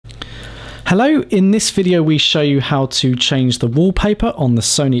Hello, in this video we show you how to change the wallpaper on the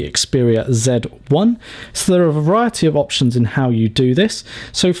Sony Xperia Z1. So there are a variety of options in how you do this.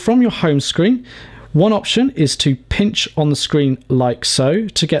 So from your home screen, one option is to pinch on the screen like so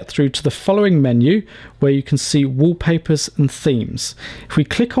to get through to the following menu where you can see wallpapers and themes. If we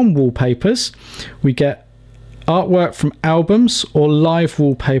click on wallpapers, we get artwork from albums or live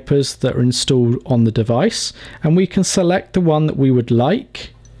wallpapers that are installed on the device, and we can select the one that we would like.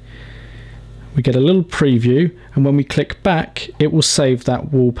 We get a little preview, and when we click back it will save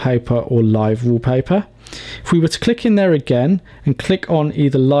that wallpaper or live wallpaper. If we were to click in there again and click on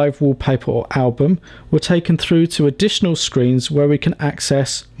either live wallpaper or album, we're taken through to additional screens where we can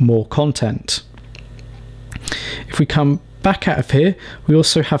access more content. If we come back out of here, we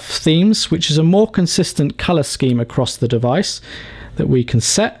also have themes, which is a more consistent color scheme across the device that we can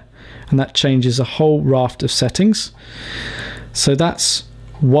set, and that changes a whole raft of settings. So that's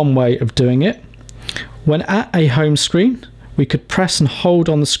one way of doing it. When at a home screen, we could press and hold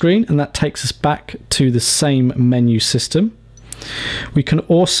on the screen and that takes us back to the same menu system. We can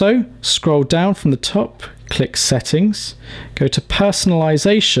also scroll down from the top, click settings, go to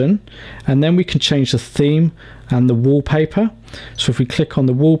personalization, and then we can change the theme and the wallpaper. So if we click on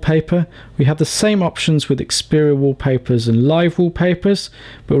the wallpaper, we have the same options with Xperia wallpapers and live wallpapers,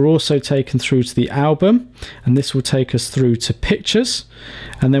 but we're also taken through to the album, and this will take us through to pictures,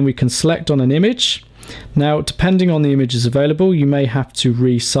 and then we can select on an image. Now, depending on the images available, you may have to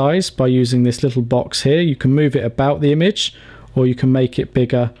resize by using this little box here. You can move it about the image, or you can make it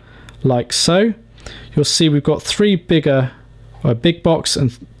bigger like so. You'll see we've got a big box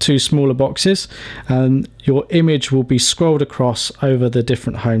and two smaller boxes, and your image will be scrolled across over the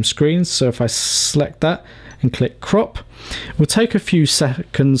different home screens. So if I select that and click crop, it will take a few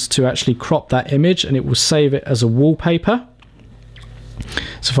seconds to actually crop that image, and it will save it as a wallpaper.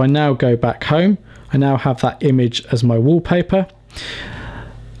 So if I now go back home, I now have that image as my wallpaper.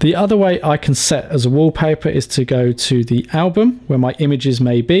 The other way I can set as a wallpaper is to go to the album where my images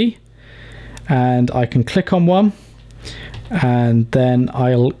may be, and I can click on one, and then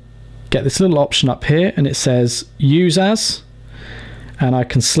I'll get this little option up here and it says use as, and I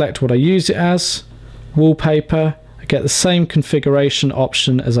can select what I use it as, wallpaper. I get the same configuration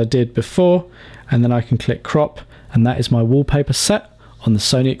option as I did before, and then I can click crop, and that is my wallpaper set on the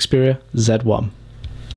Sony Xperia Z1.